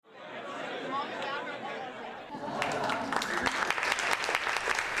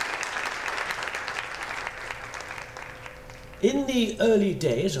In the early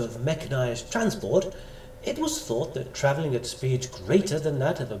days of mechanized transport, it was thought that travelling at speeds greater than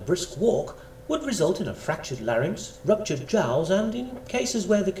that of a brisk walk would result in a fractured larynx, ruptured jowls, and, in cases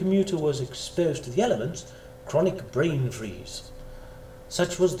where the commuter was exposed to the elements, chronic brain freeze.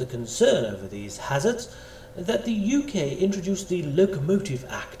 Such was the concern over these hazards that the UK introduced the Locomotive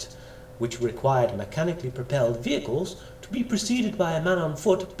Act, which required mechanically propelled vehicles to be preceded by a man on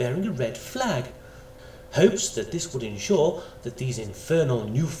foot bearing a red flag. Hopes that this would ensure that these infernal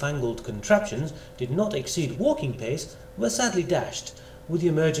newfangled contraptions did not exceed walking pace were sadly dashed, with the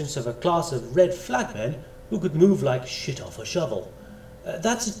emergence of a class of red flagmen who could move like shit off a shovel.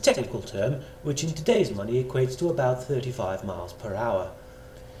 That's a technical term which in today's money equates to about 35 miles per hour.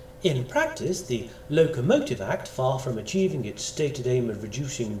 In practice, the Locomotive Act, far from achieving its stated aim of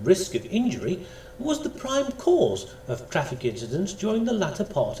reducing risk of injury, was the prime cause of traffic incidents during the latter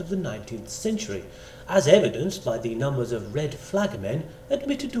part of the 19th century, as evidenced by the numbers of red flag men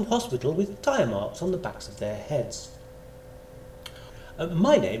admitted to hospital with tyre marks on the backs of their heads.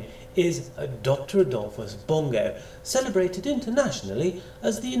 My name is Dr. Adolphus Bongo, celebrated internationally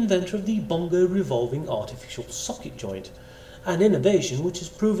as the inventor of the Bongo revolving artificial socket joint, an innovation which has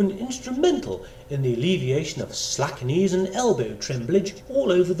proven instrumental in the alleviation of slack knees and elbow tremblage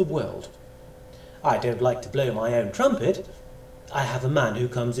all over the world. I don't like to blow my own trumpet. I have a man who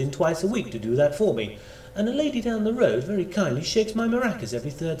comes in twice a week to do that for me, and a lady down the road very kindly shakes my maracas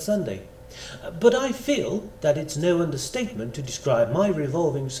every third Sunday. But I feel that it's no understatement to describe my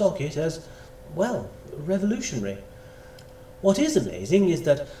revolving socket as, well, revolutionary. What is amazing is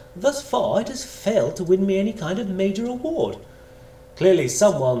that thus far it has failed to win me any kind of major award. Clearly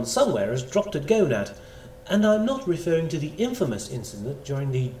someone somewhere has dropped a gonad, and I'm not referring to the infamous incident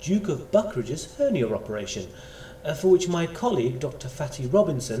during the Duke of Buckridge's hernia operation, for which my colleague Dr. Fatty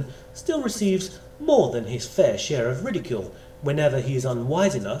Robinson still receives more than his fair share of ridicule whenever he is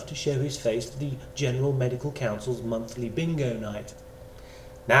unwise enough to show his face to the General Medical Council's monthly bingo night.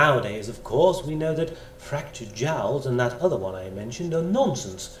 Nowadays, of course, we know that fractured jowls and that other one I mentioned are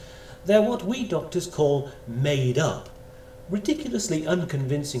nonsense. They're what we doctors call made up, ridiculously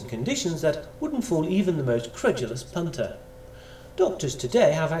unconvincing conditions that wouldn't fool even the most credulous punter. Doctors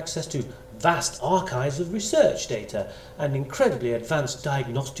today have access to vast archives of research data and incredibly advanced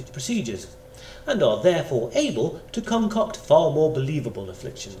diagnostic procedures, and are therefore able to concoct far more believable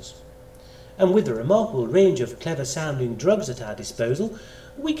afflictions. And with a remarkable range of clever-sounding drugs at our disposal,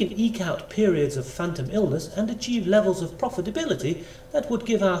 we can eke out periods of phantom illness and achieve levels of profitability that would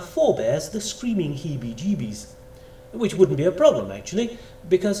give our forebears the screaming heebie-jeebies. Which wouldn't be a problem, actually,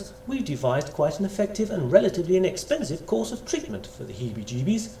 because we've devised quite an effective and relatively inexpensive course of treatment for the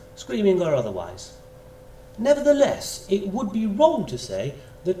heebie-jeebies, screaming or otherwise. Nevertheless, it would be wrong to say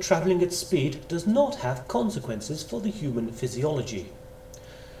that travelling at speed does not have consequences for the human physiology.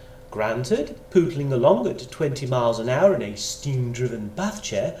 Granted, pootling along at 20 miles an hour in a steam-driven bath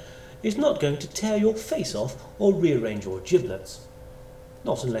chair is not going to tear your face off or rearrange your giblets.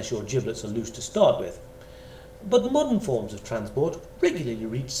 Not unless your giblets are loose to start with. But modern forms of transport regularly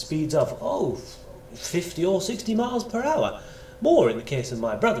reach speeds of, 50 or 60 miles per hour, more in the case of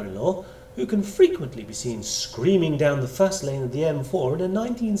my brother-in-law, who can frequently be seen screaming down the fast lane of the M4 in a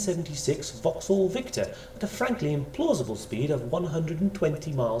 1976 Vauxhall Victor at a frankly implausible speed of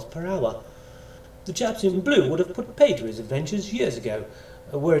 120 miles per hour. The chaps in blue would have put pay to his adventures years ago,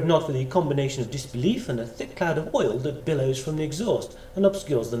 were it not for the combination of disbelief and a thick cloud of oil that billows from the exhaust and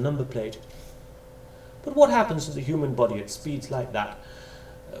obscures the number plate. But what happens to the human body at speeds like that?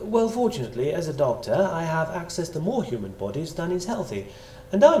 Well, fortunately, as a doctor, I have access to more human bodies than is healthy,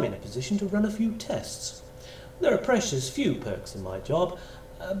 and I'm in a position to run a few tests. There are precious few perks in my job,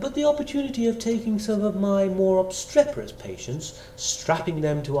 but the opportunity of taking some of my more obstreperous patients, strapping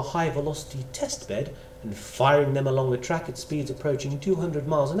them to a high-velocity test bed, and firing them along a track at speeds approaching 200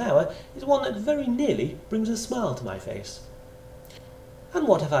 miles an hour is one that very nearly brings a smile to my face. And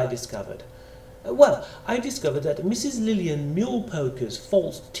what have I discovered? Well, I discovered that Mrs. Lillian Mulepoker's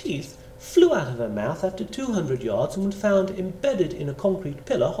false teeth flew out of her mouth after 200 yards and was found embedded in a concrete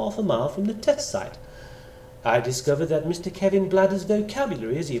pillar half a mile from the test site. I discovered that Mr. Kevin Bladder's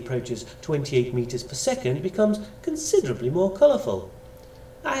vocabulary as he approaches 28 metres per second becomes considerably more colourful.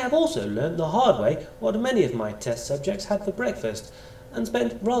 I have also learnt the hard way what many of my test subjects had for breakfast, and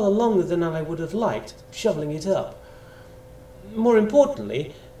spent rather longer than I would have liked shovelling it up. More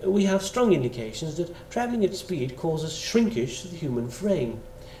importantly, we have strong indications that travelling at speed causes shrinkage to the human frame.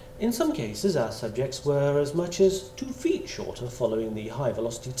 In some cases, our subjects were as much as 2 feet shorter following the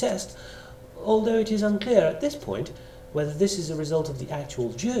high-velocity test, although it is unclear at this point whether this is a result of the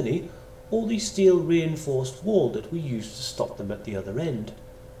actual journey or the steel reinforced wall that we used to stop them at the other end.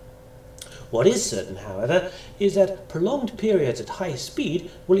 What is certain, however, is that prolonged periods at high speed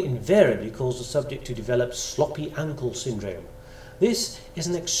will invariably cause the subject to develop sloppy ankle syndrome. This is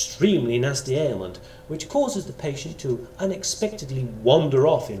an extremely nasty ailment which causes the patient to unexpectedly wander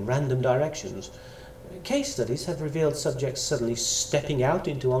off in random directions. Case studies have revealed subjects suddenly stepping out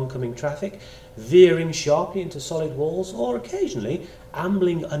into oncoming traffic, veering sharply into solid walls, or occasionally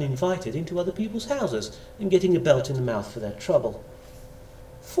ambling uninvited into other people's houses and getting a belt in the mouth for their trouble.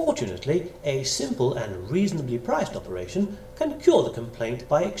 Fortunately, a simple and reasonably priced operation can cure the complaint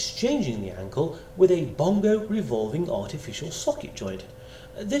by exchanging the ankle with a Bongo revolving artificial socket joint.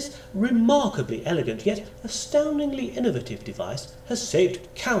 This remarkably elegant yet astoundingly innovative device has saved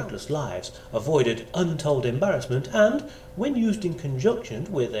countless lives, avoided untold embarrassment, and, when used in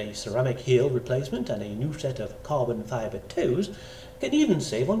conjunction with a ceramic heel replacement and a new set of carbon fibre toes, can even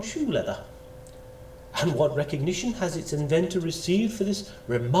save on shoe leather. And what recognition has its inventor received for this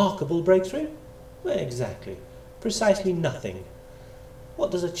remarkable breakthrough? Well, exactly. Precisely nothing.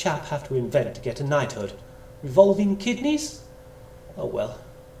 What does a chap have to invent to get a knighthood? Revolving kidneys? Oh well,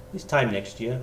 this time next year